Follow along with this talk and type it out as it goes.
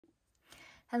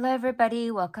Hello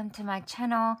everybody, welcome to my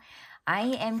channel. I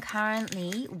am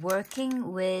currently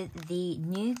working with the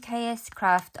new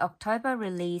KSCRAFT October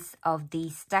release of the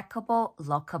Stackable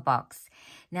Locker Box.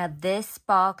 Now this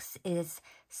box is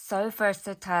so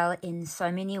versatile in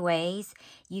so many ways.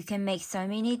 You can make so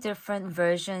many different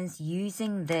versions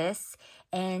using this,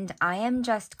 and I am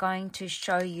just going to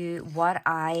show you what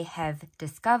I have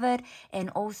discovered and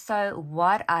also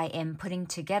what I am putting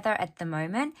together at the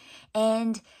moment.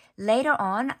 And later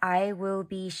on, I will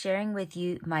be sharing with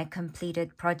you my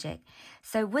completed project.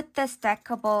 So with the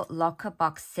Stackable Locker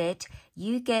Box set,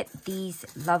 you get these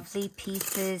lovely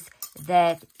pieces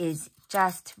that is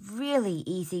just really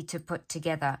easy to put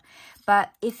together.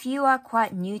 But if you are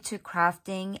quite new to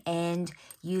crafting and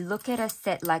you look at a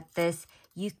set like this,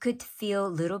 you could feel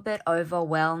a little bit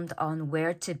overwhelmed on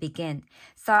where to begin.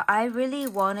 So I really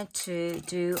wanted to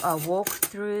do a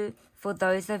walkthrough for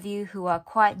those of you who are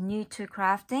quite new to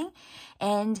crafting,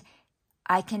 and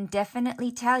I can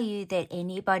definitely tell you that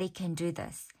anybody can do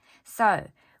this. So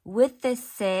with this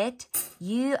set,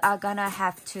 you are gonna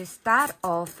have to start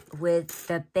off with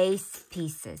the base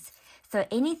pieces. So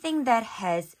anything that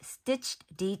has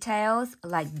stitched details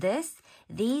like this,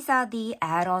 these are the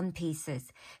add-on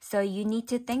pieces. So you need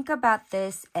to think about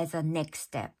this as a next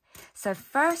step. So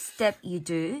first step you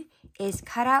do is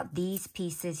cut out these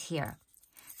pieces here.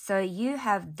 So you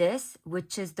have this,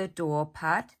 which is the door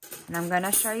part, and I'm going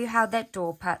to show you how that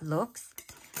door part looks.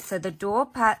 So the door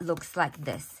part looks like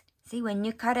this. See, when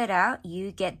you cut it out,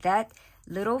 you get that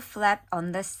little flap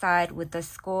on the side with the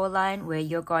score line where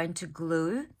you're going to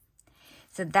glue.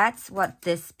 So that's what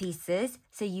this piece is.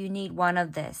 So you need one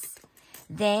of this.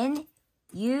 Then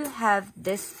you have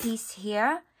this piece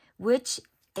here, which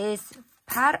is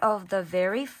part of the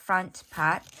very front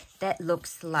part that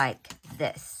looks like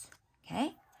this.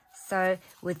 Okay? So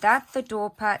without the door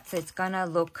part, so it's gonna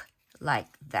look like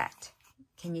that.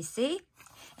 Can you see?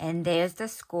 And there's the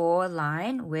score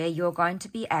line where you're going to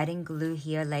be adding glue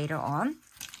here later on.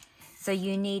 So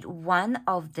you need one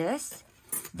of this.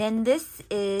 Then this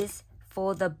is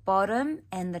for the bottom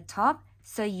and the top.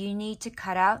 So you need to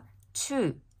cut out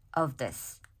two of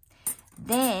this.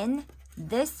 Then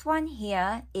this one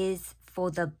here is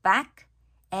for the back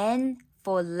and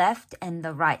for left and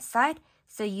the right side.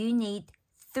 So you need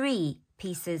 3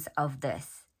 pieces of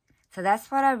this. So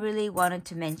that's what I really wanted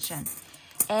to mention.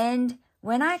 And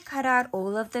when I cut out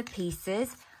all of the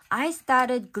pieces, I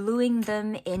started gluing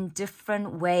them in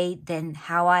different way than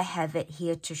how I have it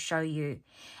here to show you.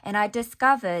 And I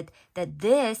discovered that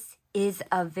this is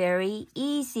a very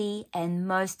easy and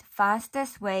most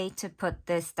fastest way to put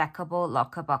the Stackable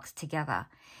Locker Box together.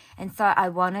 And so I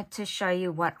wanted to show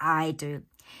you what I do.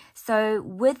 So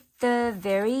with the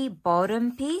very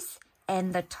bottom piece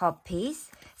and the top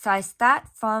piece, so I start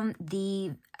from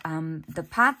the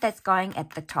part that's going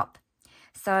at the top.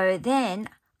 So then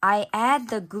I add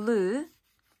the glue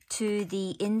to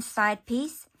the inside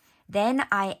piece. Then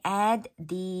I add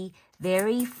the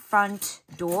very front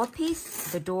door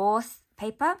piece, the door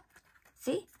paper.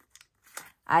 See?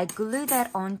 I glue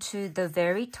that onto the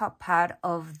very top part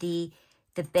of the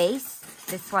base,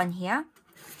 this one here.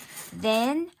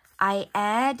 Then I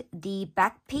add the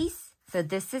back piece. So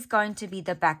this is going to be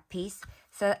the back piece.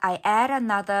 So I add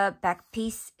another back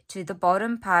piece to the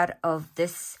bottom part of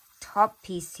this top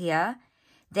piece here.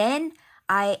 Then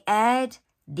I add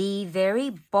the very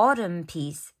bottom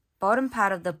piece, bottom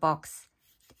part of the box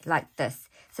like this.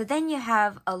 So then you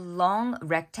have a long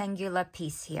rectangular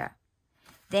piece here.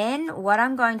 Then what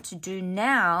I'm going to do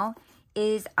now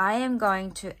is I am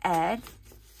going to add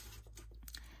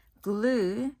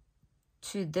glue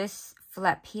to this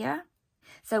flap here.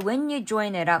 So when you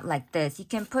join it up like this, you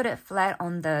can put it flat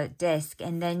on the desk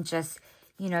and then just,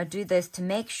 do this to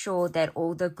make sure that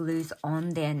all the glue's on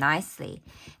there nicely.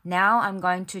 Now I'm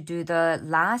going to do the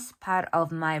last part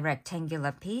of my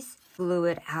rectangular piece, glue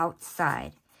it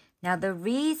outside. Now the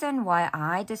reason why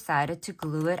I decided to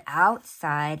glue it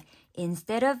outside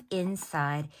instead of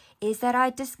inside is that I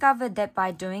discovered that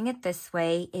by doing it this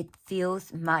way, it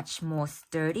feels much more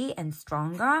sturdy and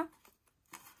stronger.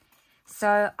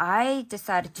 So I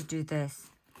decided to do this.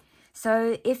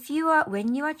 So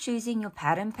when you are choosing your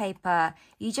pattern paper,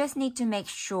 you just need to make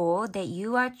sure that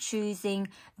you are choosing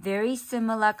very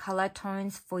similar color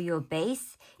tones for your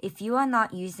base. If you are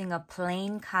not using a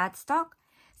plain cardstock,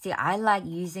 see, I like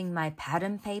using my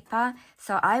pattern paper.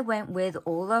 So I went with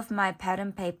all of my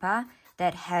pattern paper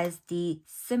that has the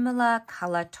similar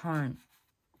color tone,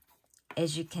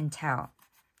 as you can tell.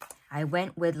 I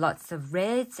went with lots of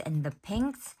reds and the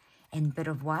pinks and a bit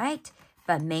of white,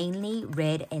 but mainly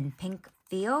red and pink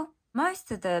feel.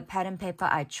 Most of the pattern paper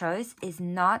I chose is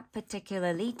not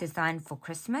particularly designed for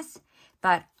Christmas,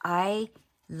 but I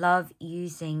love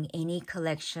using any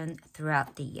collection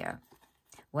throughout the year.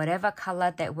 Whatever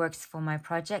color that works for my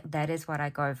project, that is what I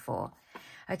go for.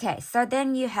 Okay, so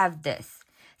then you have this.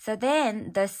 So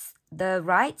then the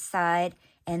right side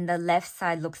and the left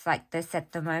side looks like this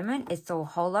at the moment. It's all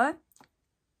hollow.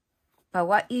 But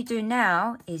what you do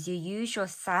now is you use your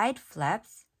side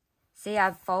flaps. See,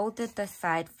 I've folded the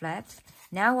side flaps.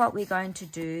 Now what we're going to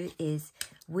do is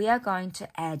we are going to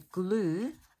add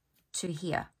glue to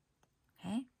here.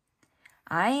 Okay.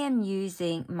 I am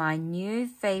using my new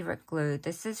favorite glue.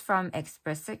 This is from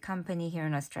Expressed Company here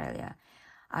in Australia.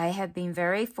 I have been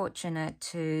very fortunate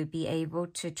to be able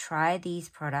to try these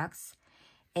products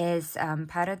as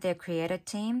part of their creator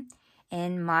team.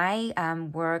 And my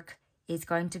work is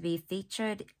going to be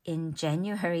featured in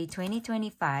January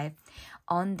 2025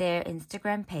 on their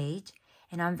Instagram page.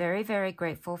 And I'm very, very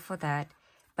grateful for that.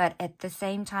 But at the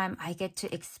same time, I get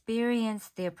to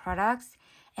experience their products.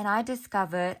 And I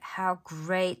discovered how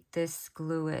great this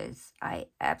glue is. I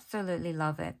absolutely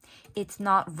love it. It's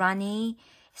not runny,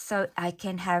 so I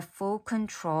can have full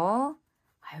control.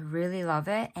 I really love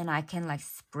it. And I can like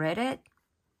spread it.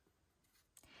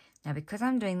 Now, because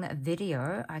I'm doing the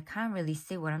video, I can't really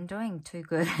see what I'm doing too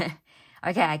good.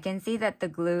 Okay, I can see that the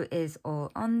glue is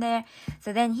all on there.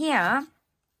 So then here,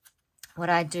 what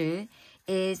I do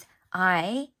is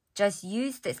I just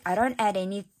use this. I don't add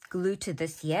any glue to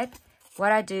this yet.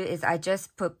 What I do is I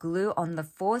just put glue on the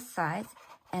 4 sides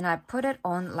and I put it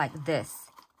on like this.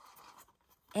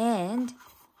 And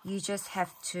you just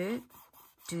have to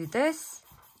do this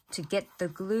to get the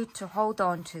glue to hold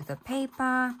on to the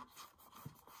paper.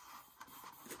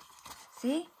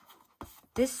 See?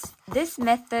 This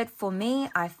method for me,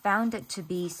 I found it to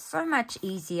be so much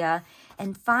easier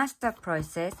and faster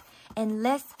process and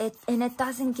it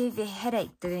doesn't give you a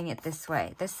headache doing it this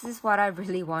way. This is what I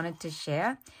really wanted to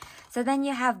share. So then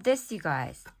you have this, you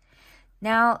guys.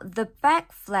 Now, the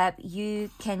back flap you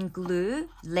can glue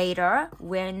later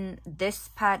when this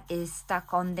part is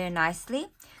stuck on there nicely.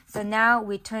 So now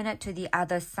we turn it to the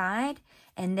other side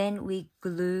and then we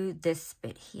glue this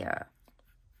bit here.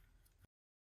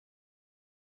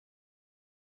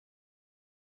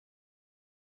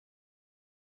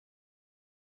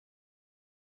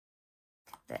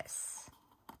 This,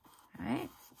 right?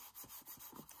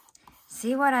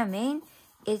 See what I mean?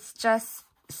 It's just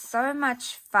so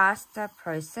much faster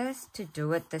process to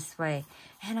do it this way.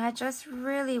 And I just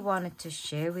really wanted to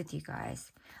share with you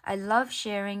guys. I love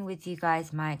sharing with you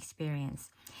guys my experience.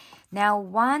 Now,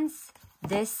 once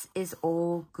this is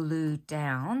all glued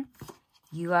down,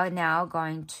 you are now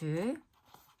going to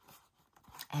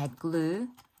add glue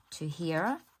to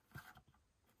here.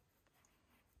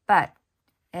 But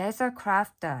as a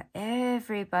crafter,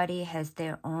 everybody has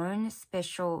their own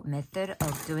special method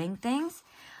of doing things.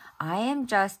 I am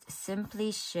just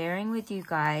simply sharing with you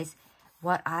guys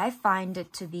what I find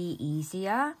it to be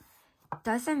easier.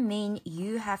 Doesn't mean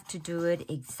you have to do it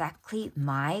exactly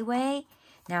my way.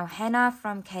 Now, Hannah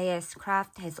from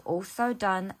KSCRAFT has also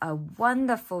done a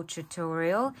wonderful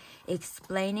tutorial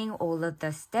explaining all of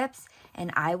the steps,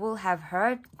 and I will have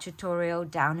her tutorial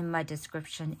down in my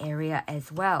description area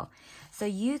as well. So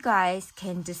you guys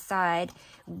can decide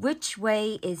which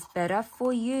way is better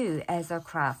for you as a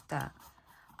crafter.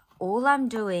 All I'm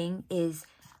doing is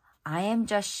I am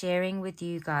just sharing with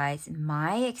you guys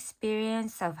my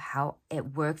experience of how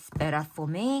it works better for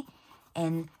me,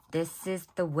 and this is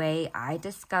the way I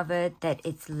discovered that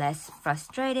it's less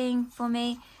frustrating for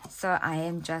me. So I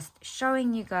am just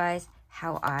showing you guys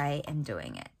how I am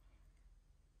doing it.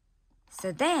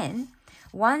 So then,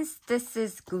 once this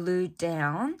is glued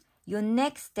down, your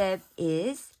next step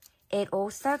is it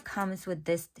also comes with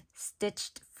this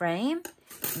stitched frame,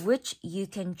 which you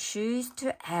can choose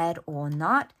to add or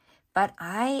not. But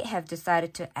I have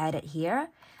decided to add it here.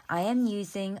 I am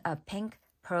using a pink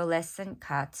pearlescent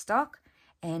cardstock.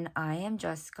 And I am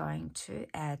just going to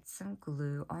add some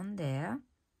glue on there.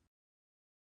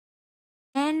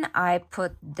 And I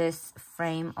put this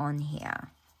frame on here.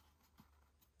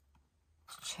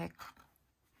 Check.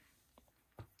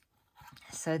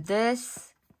 So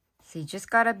you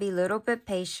just gotta be a little bit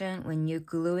patient when you're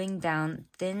gluing down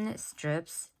thin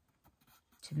strips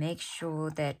to make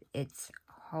sure that it's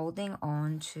holding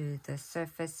on to the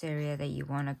surface area that you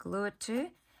want to glue it to.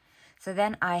 So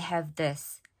then I have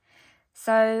this.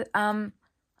 So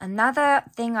another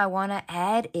thing I want to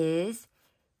add is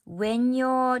when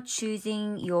you're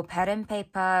choosing your pattern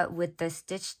paper with the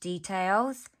stitch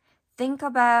details, think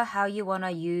about how you want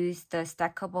to use the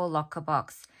stackable locker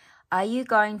box. Are you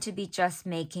going to be just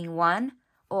making one,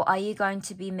 or are you going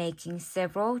to be making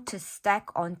several to stack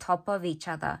on top of each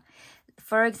other?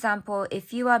 For example,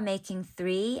 if you are making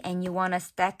 3 and you want to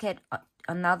stack it,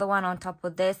 another one on top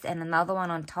of this and another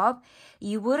one on top,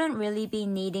 you wouldn't really be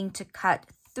needing to cut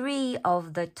 3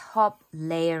 of the top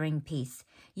layering piece.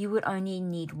 You would only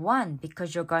need 1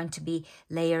 because you're going to be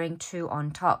layering 2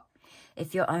 on top.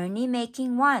 If you're only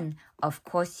making 1, of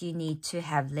course you need to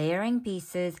have layering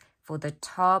pieces for the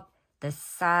top, the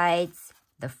sides,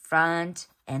 the front,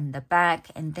 and the back,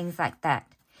 and things like that.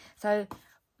 So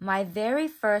my very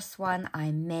first one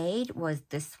I made was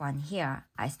this one here.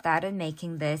 I started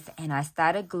making this and I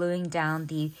started gluing down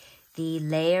the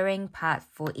layering part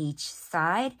for each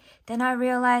side. Then I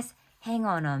realized, hang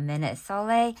on a minute,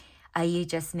 Solae, are you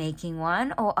just making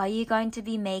one or are you going to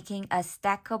be making a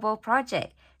stackable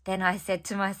project? Then I said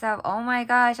to myself, oh my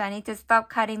gosh, I need to stop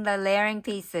cutting the layering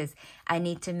pieces. I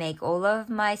need to make all of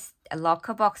my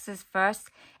locker boxes first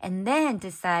and then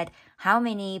decide how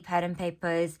many pattern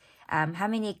papers, how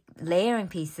many layering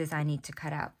pieces I need to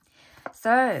cut out.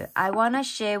 So I want to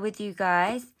share with you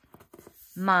guys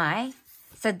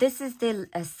so this is the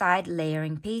side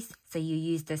layering piece. So you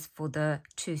use this for the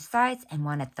 2 sides and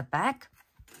 1 at the back.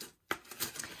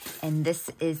 And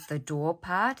this is the door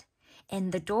part.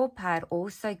 And the door part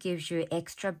also gives you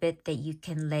extra bit that you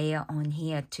can layer on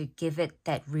here to give it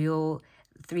that real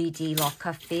 3D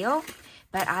locker feel.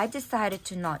 But I decided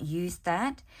to not use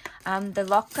that. The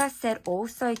locker set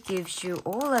also gives you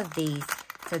all of these.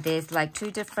 So there's like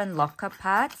 2 different locker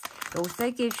parts. It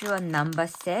also gives you a number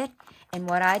set. And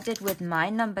what I did with my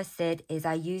number set is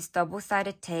I used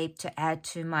double-sided tape to add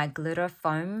to my glitter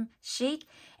foam sheet.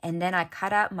 And then I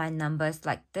cut out my numbers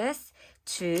like this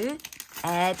to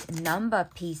add number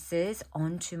pieces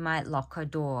onto my locker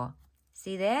door.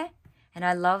 See there? And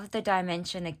I love the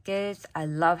dimension it gives. I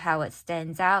love how it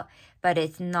stands out, but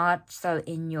it's not so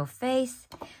in your face.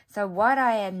 So what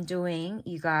I am doing,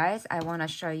 you guys, I want to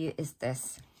show you is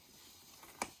this.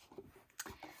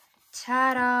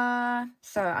 Ta-da!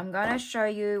 So I'm going to show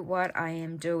you what I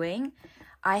am doing.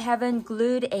 I haven't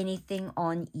glued anything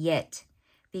on yet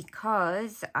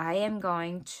because I'm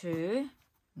going to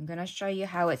show you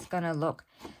how it's going to look.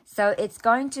 So it's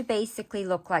going to basically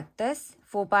look like this,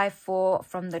 4x4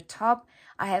 from the top.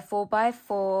 I have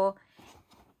 4x4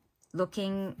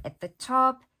 looking at the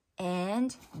top,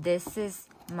 and this is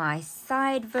my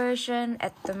side version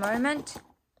at the moment.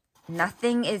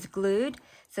 Nothing is glued.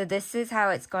 So this is how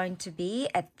it's going to be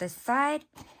at the side,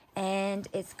 and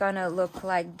it's going to look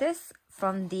like this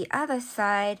from the other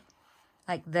side,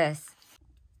 like this.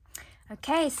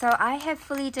 Okay, so I have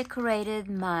fully decorated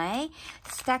my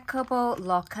stackable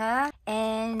locker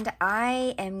and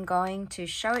I am going to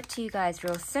show it to you guys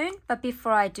real soon. But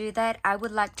before I do that, I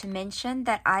would like to mention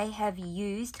that I have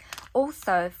used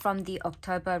also from the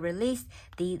October release,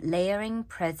 the layering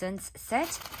presents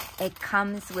set. It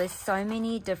comes with so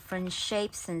many different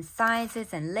shapes and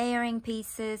sizes and layering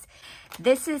pieces.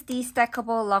 This is the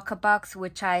stackable locker box,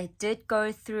 which I did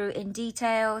go through in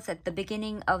details at the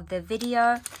beginning of the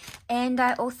video. And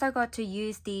I also got to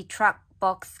use the truck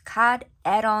box card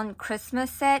add-on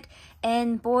Christmas set.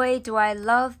 And boy, do I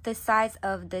love the size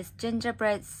of this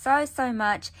gingerbread so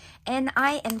much. And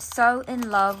I am so in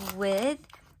love with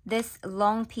this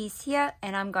long piece here,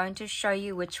 and I'm going to show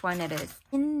you which one it is.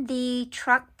 In the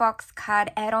truck box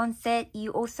card add-on set,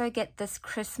 you also get this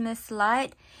Christmas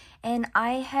light, and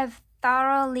I have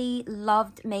thoroughly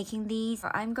loved making these.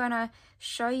 I'm gonna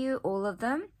show you all of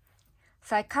them.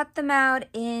 So I cut them out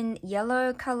in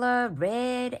yellow color,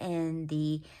 red, and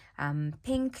the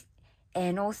pink,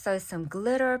 and also some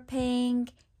glitter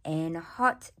pink and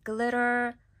hot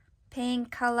glitter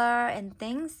pink color and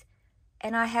things.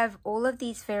 And I have all of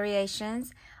these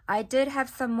variations. I did have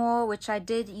some more which I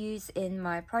did use in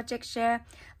my project share.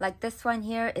 Like this one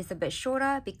here is a bit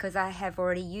shorter because I have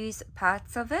already used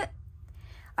parts of it.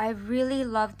 I really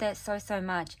loved that so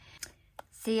much.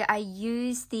 See, I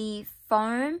used the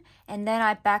foam and then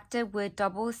I backed it with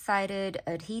double-sided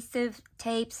adhesive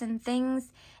tapes and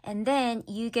things, and then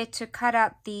you get to cut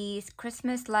out these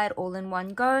Christmas light all in one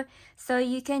go, so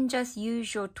you can just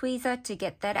use your tweezer to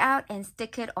get that out and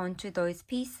stick it onto those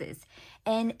pieces,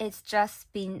 and it's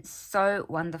just been so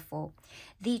wonderful.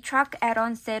 The truck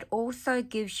add-on set also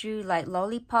gives you like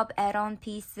lollipop add-on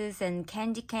pieces and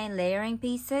candy cane layering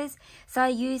pieces, so I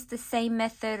used the same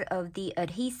method of the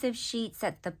adhesive sheets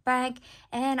at the back,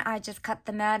 and I just cut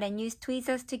them out and use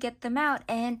tweezers to get them out,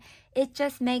 and it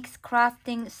just makes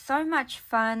crafting so much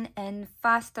fun and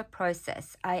faster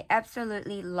process. I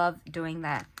absolutely love doing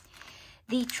that.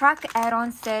 The truck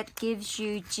add-on set gives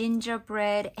you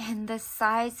gingerbread, and the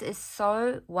size is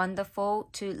so wonderful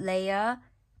to layer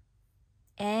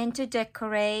And to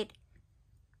decorate,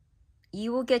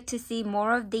 you will get to see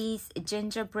more of these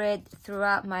gingerbread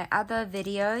throughout my other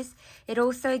videos. It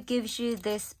also gives you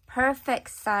this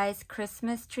perfect size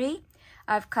Christmas tree.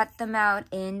 I've cut them out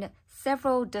in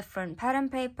several different pattern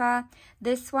paper.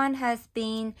 This one has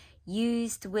been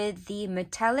used with the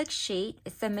metallic sheet.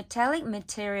 It's a metallic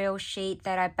material sheet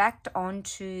that I backed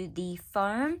onto the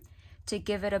foam to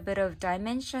give it a bit of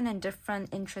dimension and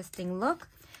different interesting look.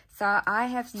 So I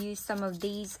have used some of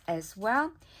these as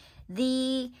well.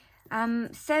 The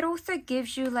set also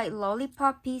gives you like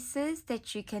lollipop pieces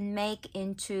that you can make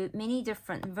into many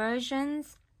different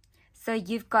versions. So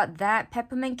you've got that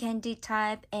peppermint candy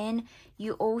type, and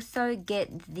you also get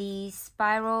the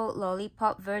spiral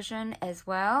lollipop version as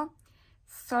well.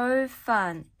 So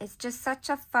fun. It's just such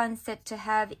a fun set to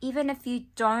have. Even if you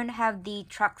don't have the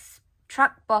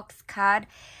truck box card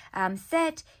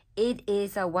set, it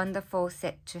is a wonderful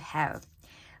set to have.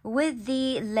 With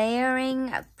the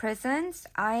layering presents,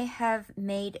 I have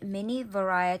made many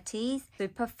varieties.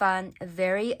 Super fun,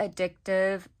 very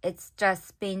addictive. It's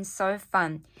just been so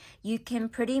fun. You can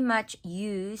pretty much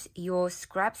use your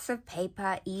scraps of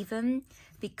paper even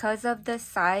because of the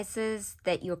sizes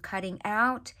that you're cutting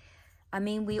out. I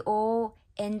mean, we all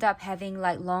end up having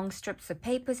like long strips of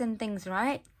papers and things,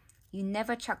 right? You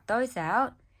never chuck those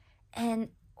out. And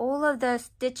all of the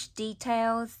stitch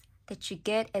details that you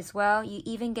get as well. You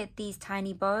even get these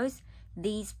tiny bows.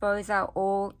 These bows are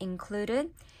all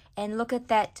included. And look at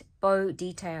that bow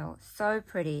detail. So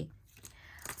pretty.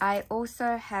 I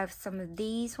also have some of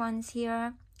these ones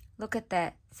here. Look at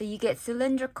that. So you get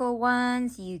cylindrical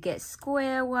ones. You get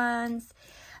square ones.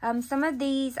 Some of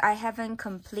these I haven't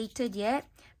completed yet,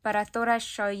 but I thought I'd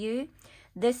show you.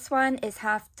 This one is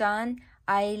half done.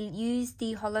 I used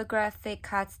the holographic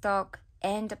cardstock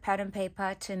and pattern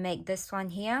paper to make this one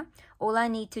here. All I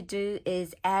need to do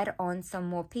is add on some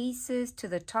more pieces to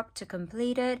the top to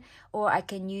complete it, or I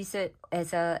can use it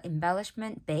as an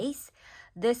embellishment base.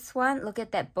 This one, look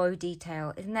at that bow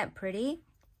detail. Isn't that pretty?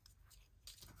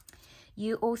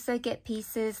 You also get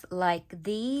pieces like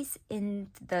these in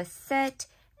the set,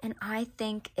 and I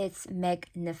think it's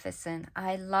magnificent.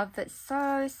 I love it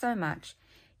so much.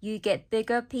 You get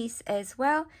bigger piece as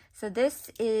well. So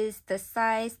this is the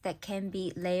size that can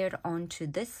be layered onto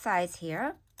this size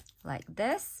here, like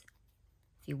this,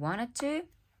 if you wanted to.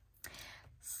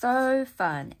 So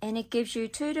fun. And it gives you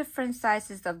two different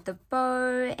sizes of the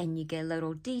bow, and you get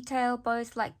little detail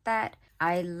bows like that.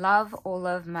 I love all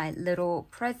of my little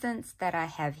presents that I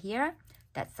have here.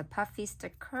 That's a puffy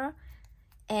sticker.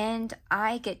 And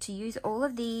I get to use all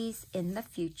of these in the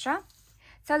future.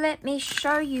 So let me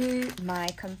show you my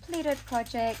completed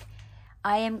project.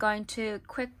 I am going to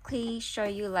quickly show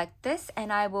you like this,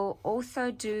 and I will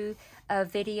also do a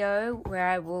video where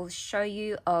I will show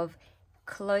you of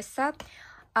close-up.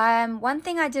 One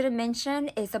thing I didn't mention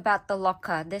is about the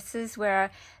locker. This is where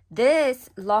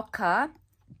this locker,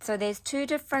 so there's two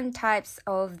different types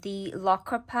of the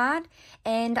locker part,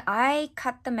 and I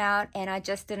cut them out and I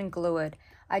just didn't glue it.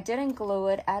 I didn't glue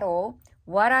it at all.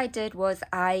 What I did was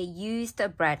I used a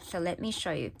brad. So let me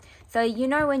show you. So you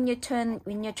know when you're trying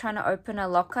to open a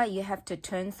locker, you have to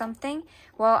turn something.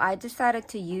 Well, I decided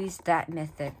to use that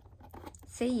method.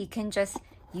 See, you can just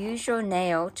use your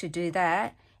nail to do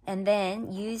that, and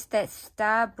then use that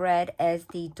star brad as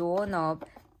the doorknob.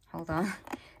 Hold on.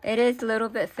 It is a little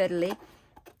bit fiddly.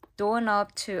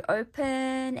 Doorknob to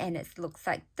open, and it looks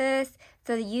like this.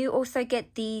 So you also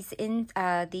get these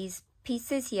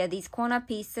pieces here, these corner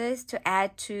pieces, to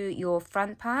add to your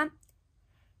front part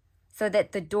so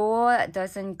that the door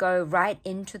doesn't go right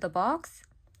into the box.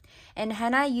 And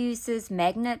Hannah uses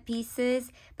magnet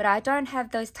pieces, but I don't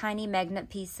have those tiny magnet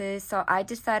pieces, so I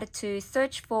decided to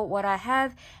search for what I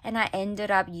have, and I ended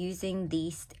up using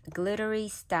these glittery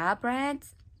star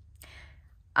brads.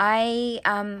 I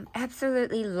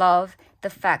absolutely love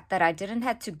the fact that I didn't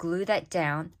have to glue that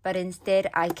down, but instead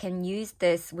I can use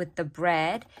this with the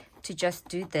brad to just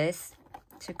do this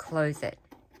to close it.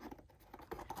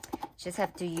 Just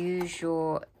have to use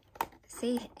your,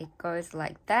 see, it goes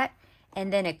like that,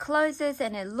 and then it closes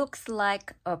and it looks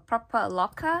like a proper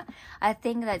locker. I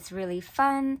think that's really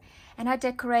fun, and I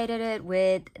decorated it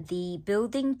with the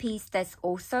building piece that's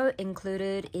also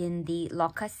included in the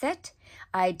locker set.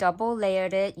 I double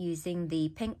layered it using the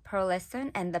pink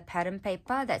pearlescent and the pattern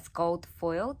paper that's gold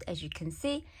foiled, as you can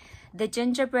see. The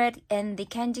gingerbread and the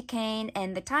candy cane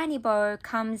and the tiny bow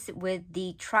comes with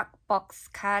the truck box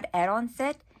card add-on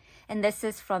set. And this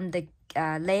is from the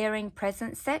layering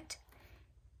present set.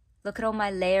 Look at all my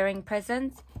layering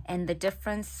presents and the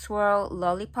different swirl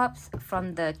lollipops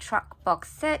from the truck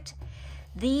box set.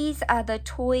 These are the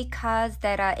toy cards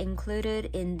that are included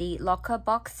in the locker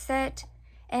box set.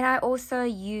 And I also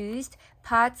used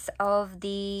parts of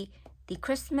the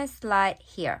Christmas light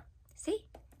here. See?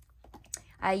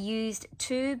 I used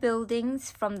 2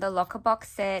 buildings from the locker box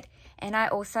set, and I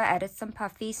also added some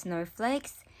puffy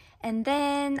snowflakes. And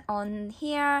then on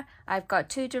here, I've got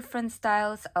 2 different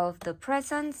styles of the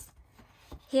presents.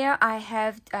 Here I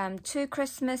have 2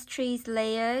 Christmas trees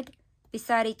layered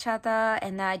beside each other,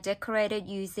 and I decorated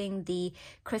using the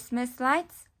Christmas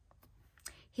lights.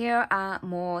 Here are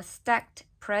more stacked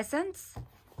presents.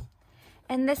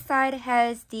 And this side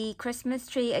has the Christmas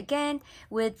tree again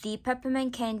with the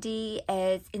peppermint candy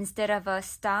as instead of a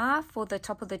star for the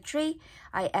top of the tree.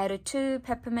 I added 2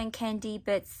 peppermint candy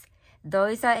bits.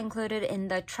 Those are included in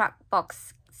the truck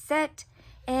box set.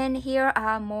 And here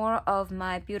are more of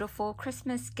my beautiful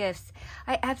Christmas gifts.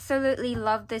 I absolutely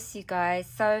love this, you guys.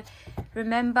 So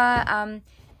remember,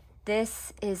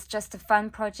 this is just a fun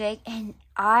project, and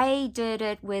I did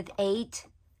it with 8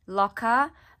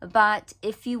 locker. But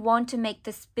if you want to make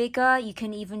this bigger, you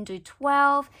can even do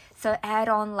 12. So add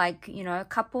on like, a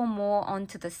couple more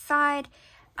onto the side.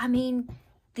 I mean,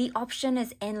 the option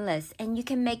is endless, and you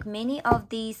can make many of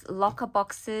these locker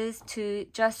boxes to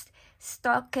just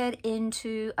stock it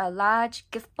into a large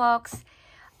gift box.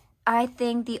 I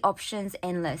think the option's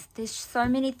endless. There's so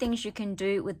many things you can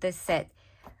do with this set.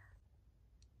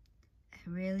 I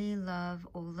really love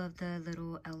all of the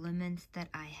little elements that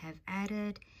I have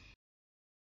added.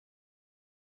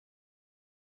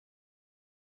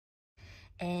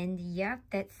 And yep,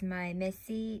 that's my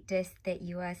messy disc that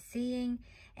you are seeing,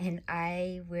 and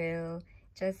I will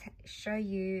just show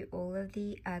you all of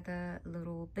the other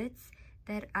little bits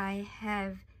that I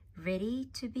have ready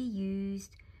to be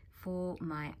used for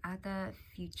my other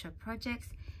future projects.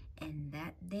 And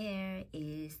that there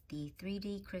is the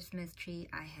 3D Christmas tree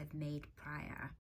I have made prior.